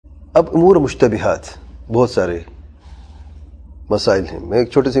اب امور مشتبہات بہت سارے مسائل ہیں. میں ایک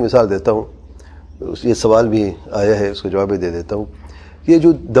چھوٹی سی مثال دیتا ہوں, یہ سوال بھی آیا ہے, اس کو جواب بھی دے دیتا ہوں. یہ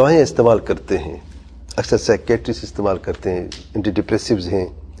جو دوائیں استعمال کرتے ہیں, اکثر سائیکیٹرسٹ استعمال کرتے ہیں, اینٹی ڈپریسیوز ہیں,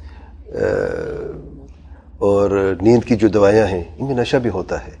 اور نیند کی جو دوائیاں ہیں ان میں نشہ بھی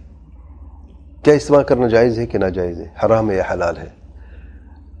ہوتا ہے. کیا استعمال کرنا جائز ہے کہ ناجائز ہے, حرام ہے یا حلال ہے؟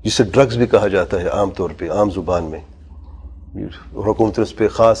 جسے ڈرگز بھی کہا جاتا ہے عام طور پہ, عام زبان میں. حکومت نے اس پہ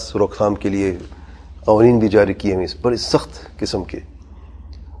خاص روک تھام کے لیے قوانین بھی جاری کیے ہیں, اس بڑے سخت قسم کے.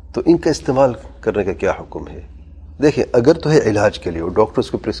 تو ان کا استعمال کرنے کا کیا حکم ہے؟ دیکھیں, اگر تو ہے علاج کے لیے اور ڈاکٹر اس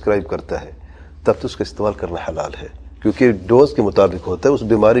کو پرسکرائب کرتا ہے تب تو اس کا استعمال کرنا حلال ہے, کیونکہ ڈوز کے مطابق ہوتا ہے, اس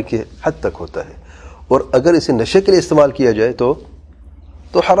بیماری کی حد تک ہوتا ہے. اور اگر اسے نشے کے لیے استعمال کیا جائے تو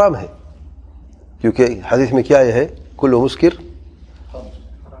حرام ہے, کیونکہ حدیث میں کیا ہے, کل مسکر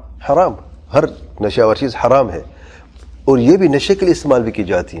حرام, ہر نشہ آور چیز حرام ہے. اور یہ بھی نشے کے لیے استعمال بھی کی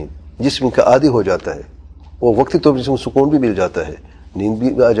جاتی ہیں, جسم کا عادی ہو جاتا ہے, وہ وقتی طور پر جسم کو سکون بھی مل جاتا ہے, نیند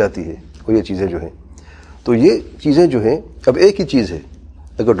بھی آ جاتی ہے, اور یہ چیزیں جو ہیں. تو یہ چیزیں جو ہیں, اب ایک ہی چیز ہے,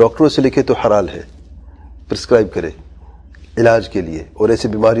 اگر ڈاکٹروں سے لکھے تو حلال ہے, پرسکرائب کرے علاج کے لیے, اور ایسی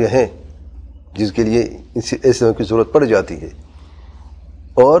بیماریاں ہیں جس کے لیے ایسے کی ضرورت پڑ جاتی ہے.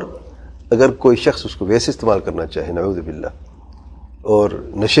 اور اگر کوئی شخص اس کو ویسے استعمال کرنا چاہے نعوذ باللہ اور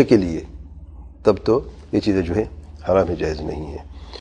نشے کے لیے, تب تو یہ چیزیں جو ہیں حرام ہے, جائز نہیں ہیں.